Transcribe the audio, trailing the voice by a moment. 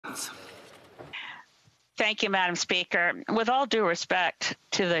Thank you, Madam Speaker. With all due respect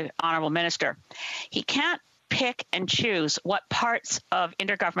to the Honourable Minister, he can't pick and choose what parts of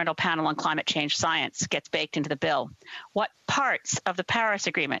Intergovernmental Panel on Climate Change Science gets baked into the bill, what parts of the Paris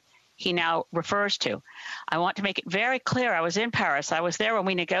Agreement he now refers to. I want to make it very clear. I was in Paris. I was there when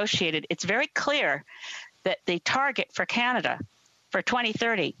we negotiated. It's very clear that the target for Canada for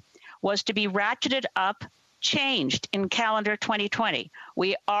 2030 was to be ratcheted up, changed in calendar 2020.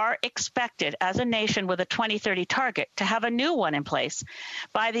 We are expected as a nation with a 2030 target to have a new one in place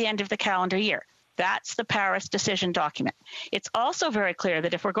by the end of the calendar year. That's the Paris decision document. It's also very clear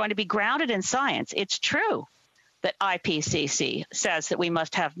that if we're going to be grounded in science, it's true that IPCC says that we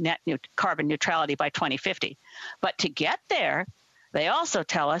must have net carbon neutrality by 2050. But to get there, they also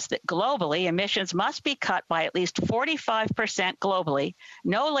tell us that globally emissions must be cut by at least 45% globally,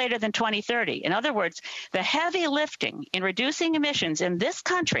 no later than 2030. In other words, the heavy lifting in reducing emissions in this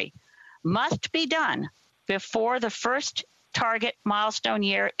country must be done before the first target milestone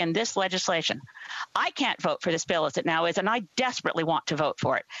year in this legislation. I can't vote for this bill as it now is, and I desperately want to vote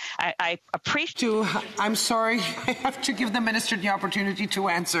for it. I appreciate... I'm sorry, I have to give the Minister the opportunity to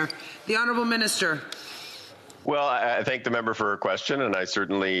answer. The Honourable Minister. Well, I thank the member for her question, and I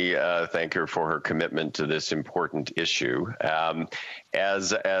certainly thank her for her commitment to this important issue.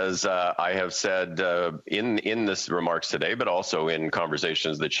 As I have said in this remarks today, but also in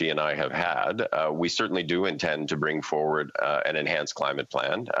conversations that she and I have had, we certainly do intend to bring forward an enhanced climate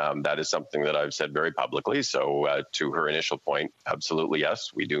plan. That is something that I've said very publicly. So to her initial point, absolutely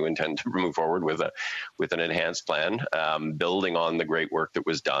yes, we do intend to move forward with an enhanced plan, building on the great work that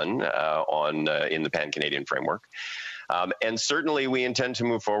was done in the Pan-Canadian framework. And certainly we intend to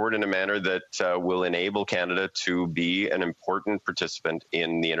move forward in a manner that will enable Canada to be an important participant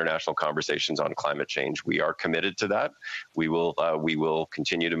in the international conversations on climate change. We are committed to that. We will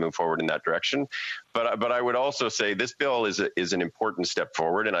continue to move forward in that direction. But I would also say this bill is an important step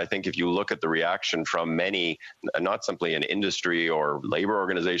forward. And I think if you look at the reaction from many, not simply in industry or labor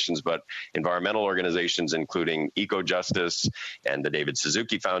organizations, but environmental organizations, including EcoJustice and the David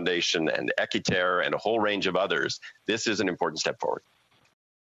Suzuki Foundation and Equiterre and a whole range of others, this is an important step forward.